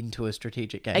a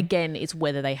strategic game. Again, it's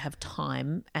whether they have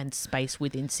time and space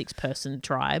within 6-person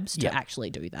tribes to Yeah.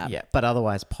 actually do that. Yeah, but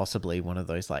otherwise possibly one of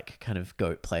those like kind of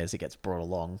GOAT players that gets brought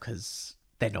along because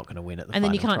they're not going to win at the And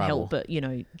then you final can't tribal. help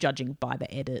but, judging by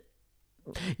the edit.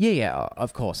 Yeah,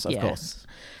 of course. Yeah.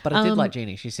 But I did like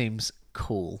Jeannie. She seems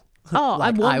cool. Oh,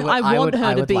 Like, I want her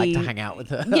I to would be. like to hang out with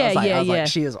her. Yeah, I was yeah. like,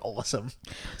 she is awesome.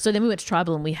 So then we went to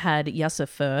tribal and we had Yasser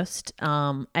first.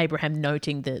 Abraham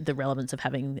noting the relevance of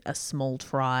having a small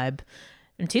tribe,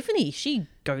 and Tiffany, she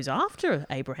goes after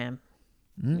Abraham.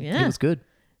 It was good.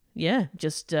 Yeah,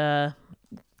 just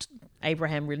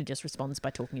Abraham really just responds by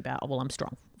talking about, oh, well, I'm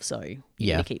strong, so you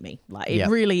Yeah. need to keep me. Like it Yeah.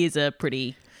 really is a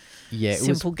pretty Yeah, it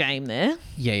simple was. game there.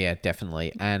 Yeah,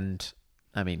 definitely. And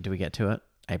I mean, do we get to it?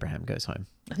 Abraham goes home.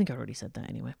 I think I already said that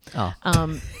anyway. Oh,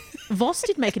 Voss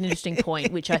did make an interesting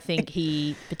point, which I think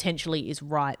he potentially is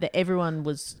right, that everyone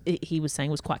he was saying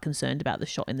was quite concerned about the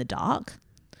shot in the dark.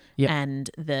 Yep.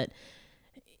 And that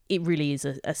it really is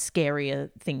a scarier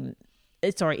thing.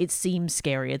 Sorry, it seems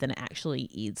scarier than it actually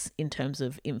is in terms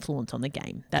of influence on the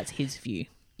game. That's his view.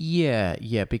 yeah,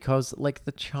 because like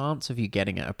the chance of you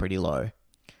getting it are pretty low.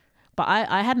 But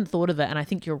I hadn't thought of it, and I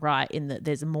think you're right in that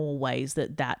there's more ways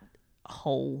that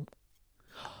whole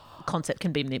concept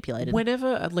can be manipulated.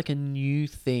 Whenever like a new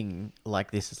thing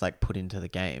like this is like put into the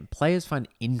game, players find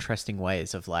interesting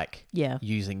ways of like Yeah.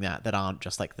 using that aren't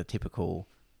just like the typical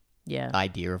Yeah.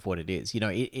 idea of what it is.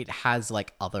 It has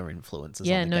like other influences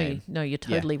Yeah, on the game. no, you're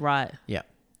totally right. Yeah.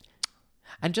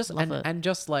 And just Love it. and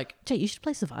just like Jay, you should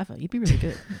play Survivor. You'd be really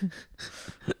good.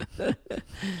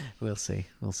 we'll see.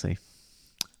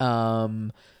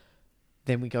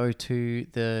 Then we go to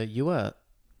the Ewer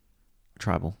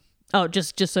tribal. Oh,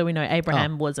 just so we know,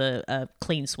 Abraham was a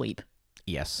clean sweep.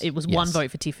 Yes. It was one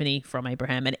vote for Tiffany from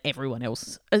Abraham and everyone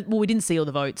else. Well, we didn't see all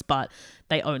the votes, but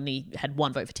they only had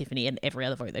one vote for Tiffany and every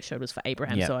other vote they showed was for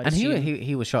Abraham. Yeah. So I And assume...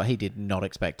 he was shot. He did not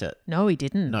expect it. No, he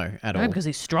didn't. No, at all. because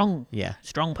he's strong. Yeah.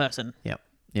 Strong person. Yep.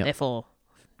 Therefore,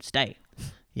 stay.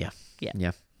 Yeah. Yeah.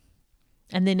 Yeah.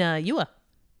 And then Ewer.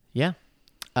 Yeah.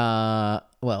 Well,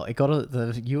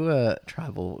 the Ewer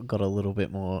tribal got a little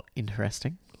bit more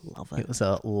interesting. Love It it. was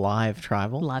a live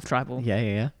tribal. Live tribal.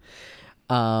 Yeah.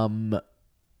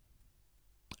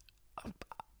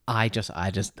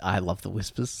 I love the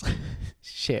whispers.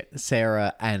 Shit,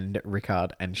 Sarah and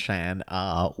Rickard and Shan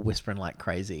are whispering like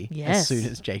crazy as Yes. soon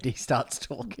as JD starts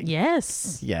talking.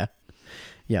 Yes. Yeah.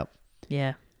 Yep.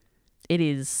 Yeah. It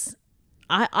is.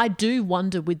 I do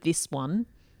wonder with this one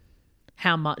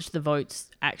how much the votes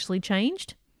actually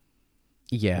changed.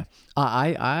 Yeah.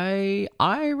 I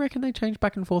reckon they changed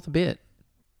back and forth a bit.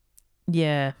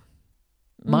 Yeah.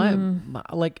 My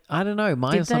like I don't know.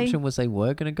 My Did assumption they? was they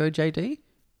were going to go JD.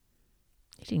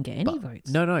 He didn't get any votes.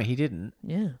 No, he didn't.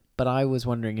 Yeah. But I was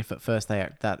wondering if at first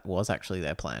that was actually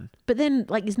their plan. But then,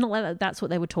 like, it's not like that's what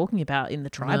they were talking about in the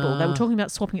tribal. They were Nah. talking about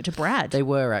swapping it to Brad. They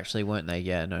were actually, weren't they?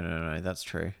 Yeah. No. That's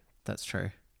true.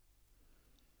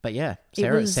 But yeah, It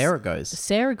was- Sarah goes.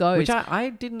 Sarah goes. Which I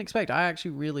didn't expect. I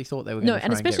actually really thought they were going No, to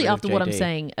and especially after what I'm JD.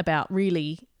 saying about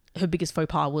really her biggest faux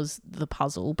pas was the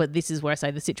puzzle. But this is where I say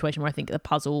the situation where I think a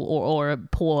puzzle or a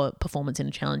poor performance in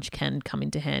a challenge can come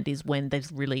into hand is when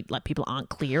there's really, like, people aren't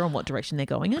clear on what direction they're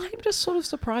going in. I'm just sort of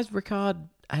surprised Rickard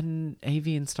and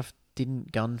Avi and stuff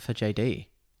didn't gun for JD.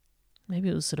 Maybe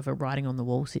it was sort of a writing on the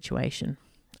wall situation.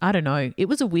 I don't know. It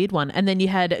was a weird one. And then you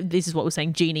had, this is what we're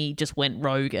saying, Jeannie just went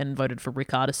rogue and voted for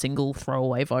Rickard, a single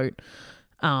throwaway vote.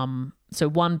 So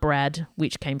one Brad,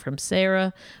 which came from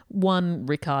Sarah, one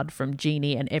Ricard from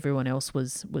Jeannie, and everyone else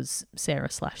was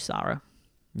Sarah/Sarah.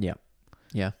 Yeah.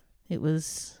 Yeah. It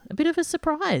was a bit of a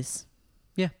surprise.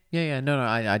 Yeah. Yeah. Yeah. No,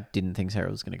 I didn't think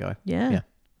Sarah was going to go. Yeah.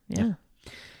 Yeah.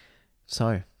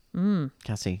 So,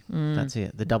 Cassie, that's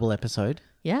it. The double episode.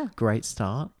 Yeah. Great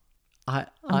start.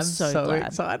 I'm so glad.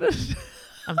 excited.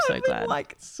 I'm so I've glad. been,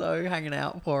 like, so hanging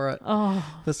out for it Oh,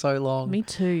 for so long. me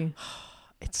too.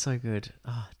 It's so good.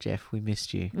 Oh, Jeff, we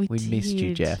missed you. We missed you,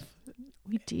 did. Jeff.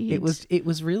 We did. It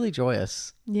was really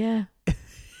joyous. Yeah.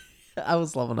 I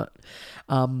was loving it.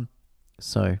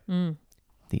 So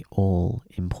the all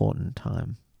important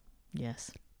time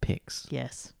Yes. picks.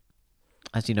 Yes.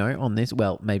 As you know, on this,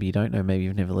 well, maybe you don't know, maybe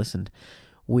you've never listened.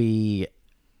 We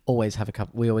always have a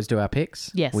couple. We always do our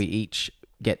picks. Yes. We each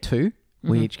get two.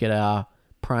 We each get our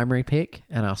primary pick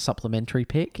and our supplementary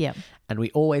pick. Yep. And we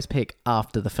always pick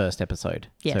after the first episode.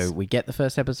 Yes. So we get the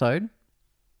first episode.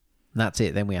 That's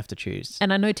it. Then we have to choose.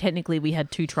 And I know technically we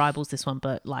had two tribals this one,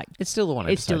 but like It's still the one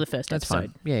episode. it's still the first That's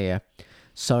episode. fine. Yeah, yeah.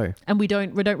 So And we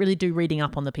don't really do reading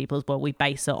up on the people as well. We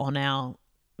base it on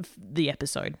the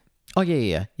episode. oh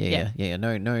yeah.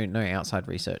 No outside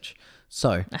research.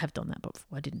 So I have done that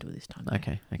before. I didn't do it this time.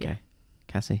 okay. Yeah.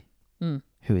 Cassie, who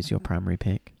is your primary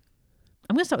pick?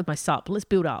 I'm going to start with my sup. Let's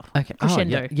build up. Okay.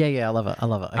 Crescendo. Oh, yeah. I love it. Okay.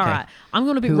 All right. I'm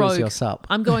going to be Who rogue. is your sup?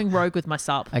 I'm going rogue with my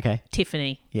sup. Okay.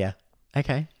 Tiffany. Yeah.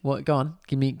 Okay. What? Go on.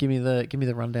 Give me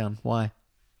the rundown. Why?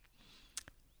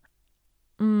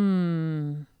 I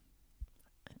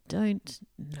don't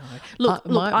know. Look,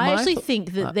 my I actually th-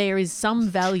 think that there is some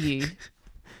value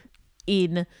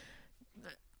in.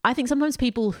 I think sometimes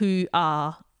people who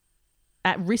are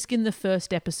at risk in the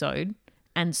first episode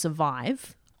and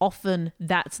survive, often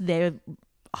that's their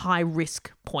high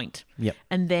risk point. Yep.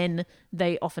 And then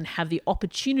they often have the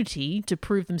opportunity to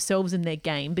prove themselves in their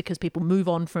game because people move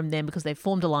on from them because they've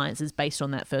formed alliances based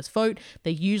on that first vote.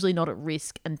 They're usually not at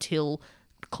risk until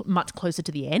much closer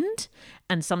to the end.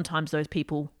 And sometimes those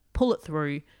people pull it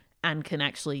through and can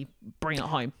actually bring it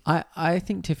home. I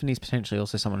think Tiffany's potentially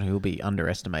also someone who will be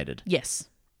underestimated. Yes.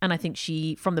 And I think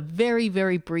she, from the very,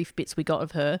 very brief bits we got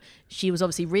of her, she was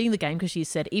obviously reading the game because she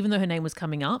said, even though her name was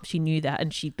coming up, she knew that.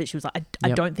 But she was like, I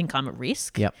Yep. don't think I'm at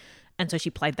risk. Yep. And so she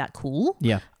played that cool.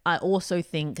 Yeah. I also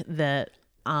think that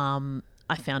I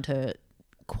found her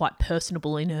quite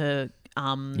personable in her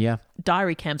Yeah.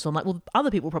 diary cam. So I'm like, well,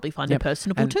 other people probably find her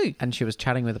personable too. And she was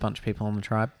chatting with a bunch of people on the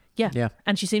tribe. Yeah. Yeah.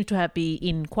 And she seems to be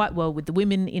in quite well with the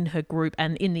women in her group.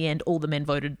 And in the end, all the men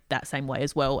voted that same way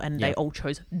as well. And they Yeah. all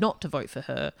chose not to vote for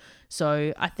her.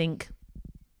 So I think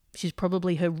she's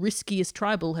probably her riskiest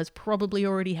tribal has probably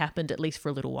already happened, at least for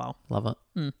a little while. Love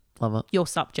it. Love it. Your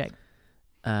subject.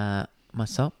 My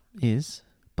sup is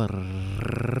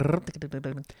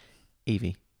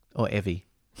Evie or Evie.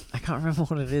 I can't remember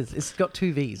what it is. It's got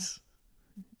two V's.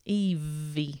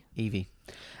 Evie. Evie.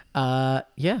 Yeah.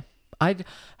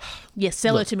 Yes,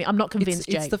 sell her to me. I'm not convinced,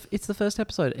 it's Jake. it's the first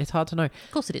episode. It's hard to know.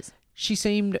 Of course it is. She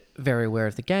seemed very aware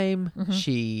of the game.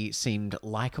 She seemed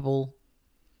likable,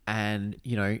 and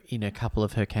in a couple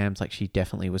of her cams, like she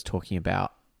definitely was talking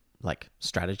about like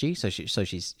strategy. So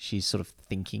she's sort of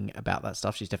thinking about that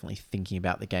stuff. She's definitely thinking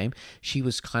about the game. She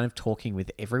was kind of talking with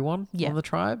everyone on the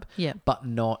tribe, but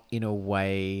not in a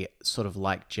way sort of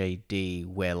like JD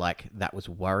where like that was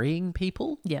worrying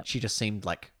people. Yeah. She just seemed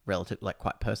like like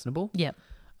quite personable. Yeah.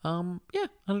 And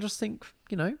I just think,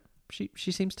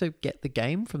 she seems to get the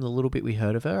game from the little bit we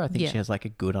heard of her. I think she has like a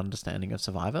good understanding of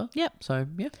Survivor. Yep. So,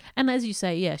 yeah. And as you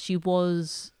say, she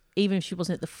was, even if she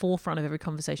wasn't at the forefront of every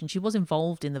conversation, she was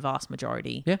involved in the vast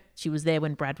majority. Yeah. She was there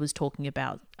when Brad was talking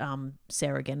about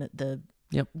Sarah again at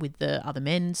with the other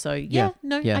men. So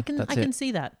I can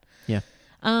see that. Yeah.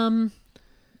 All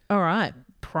right.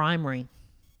 Primary.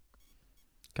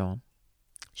 Go on.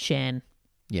 Shan.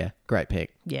 Yeah. Great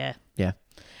pick. Yeah. Yeah.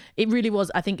 It really was.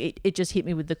 I think it just hit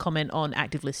me with the comment on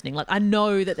active listening. Like, I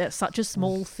know that that's such a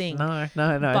small thing. No,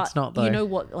 but it's not though. You know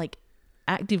what? Like,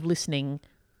 active listening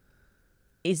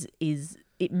is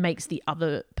it makes the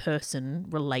other person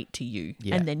relate to you.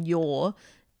 Yeah. And then you're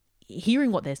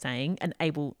hearing what they're saying and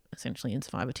able, essentially in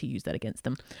Survivor, to use that against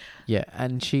them. Yeah,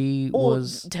 and she Or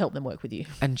was... to help them work with you.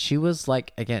 And she was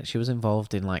like, again, she was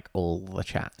involved in like all the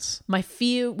chats. My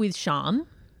fear with Shan,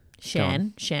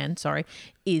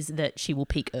 is that she will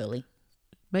peak early.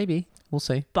 Maybe. We'll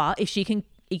see. But if she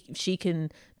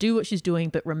can do what she's doing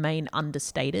but remain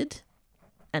understated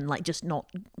and like just not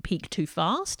peak too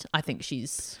fast, I think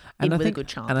she's in with a good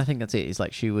chance. And I think that's it. Is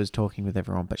like she was talking with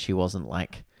everyone, but she wasn't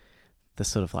like the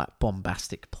sort of like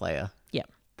bombastic player. Yeah.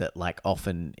 That like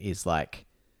often is like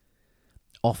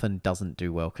often doesn't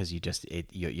do well because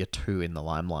you're too in the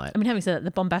limelight. I mean, having said that,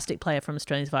 the bombastic player from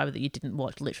Australian Survivor that you didn't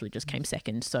watch literally just came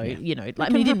second. So, Yeah. you know, It like, I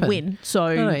can mean, he didn't happen. win. So,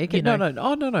 No,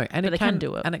 and But they can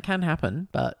do it. and it can happen.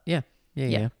 But yeah.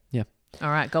 All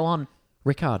right, go on.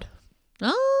 Rickard.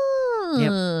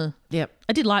 Oh. Yep.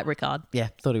 I did like Rickard. Yeah,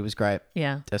 thought he was great.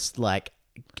 Yeah. Just like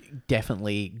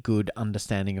definitely good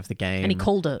understanding of the game. And he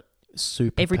called it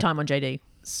super every time on JD.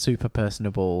 super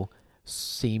personable.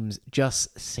 Seems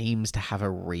to have a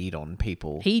read on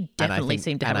people. He And I definitely think-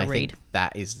 seemed to have and a I think read.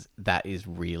 that is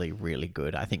really, really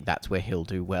good. I think that's where he'll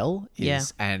do well. Yeah.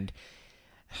 And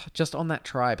just on that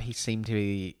tribe, he seemed to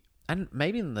be, and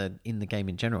maybe in the game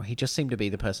in general, he just seemed to be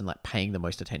the person like paying the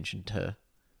most attention to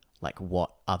like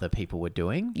what other people were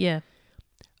doing, Yeah.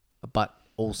 but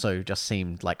also just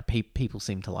seemed like people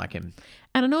seemed to like him.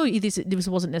 And I know this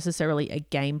wasn't necessarily a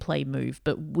gameplay move,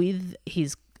 but with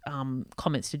his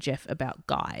comments to Jeff about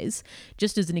guys,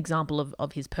 just as an example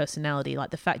of his personality,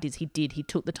 like the fact is he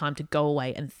took the time to go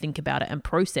away and think about it and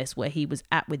process where he was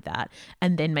at with that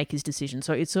and then make his decision.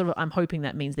 So it's sort of, I'm hoping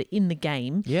that means that in the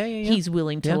game, he's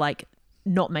willing to like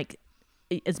not make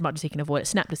as much as he can avoid it,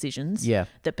 snap decisions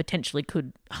that potentially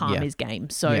could harm his game.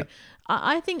 So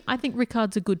I think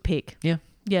Rickard's a good pick.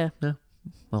 Yeah.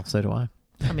 Well, so do I.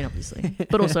 I mean, obviously,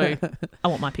 but also I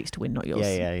want my picks to win, not yours.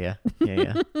 Yeah.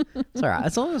 It's all right.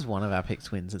 As long as one of our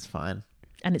picks wins, it's fine.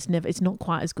 And it's not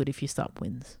quite as good if your sub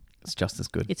wins. It's just as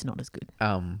good. It's not as good.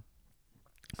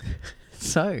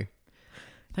 So,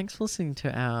 thanks for listening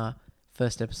to our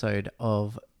first episode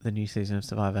of the new season of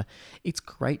Survivor. It's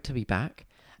great to be back.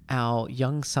 Our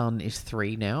young son is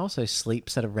 3 now, so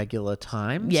sleeps at a regular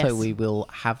time. Yes. So we will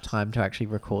have time to actually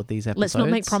record these episodes. Let's not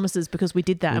make promises because we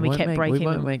did that and we kept breaking We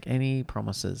won't them. make any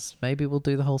promises. Maybe we'll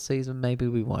do the whole season. Maybe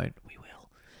we won't. We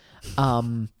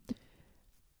will.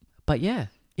 But yeah,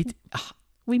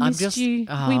 We missed you.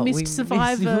 We missed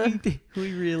Survivor.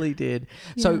 We really did.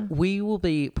 So we will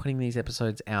be putting these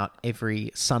episodes out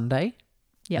every Sunday.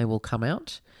 Yep. They will come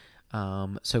out.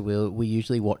 So we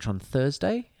usually watch on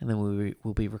Thursday, and then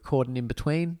we'll be recording in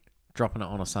between, dropping it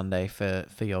on a Sunday for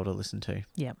y'all to listen to.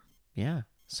 Yeah. Yeah.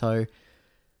 So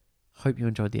hope you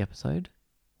enjoyed the episode.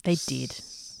 They did.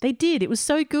 They did. It was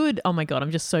so good. Oh my God,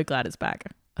 I'm just so glad it's back.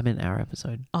 I meant our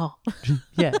episode. Oh.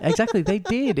 Yeah, exactly. They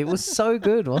did. It was so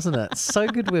good, wasn't it? So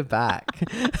good we're back.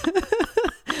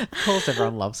 Of course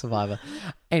everyone loves Survivor.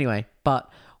 Anyway, but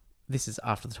this is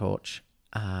After the Torch.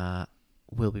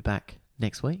 We'll be back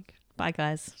next week. Bye,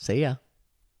 guys. See ya.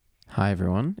 Hi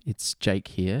everyone, it's Jake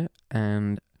here,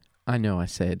 and I know I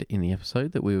said in the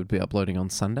episode that we would be uploading on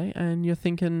Sunday, and you're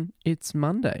thinking it's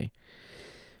Monday.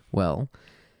 Well,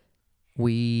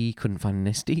 we couldn't find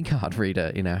an SD card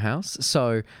reader in our house,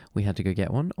 so we had to go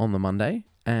get one on the Monday,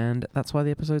 and that's why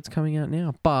the episode's coming out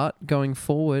now. But going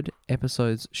forward,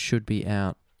 episodes should be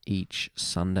out each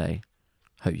Sunday.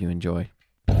 Hope you enjoy.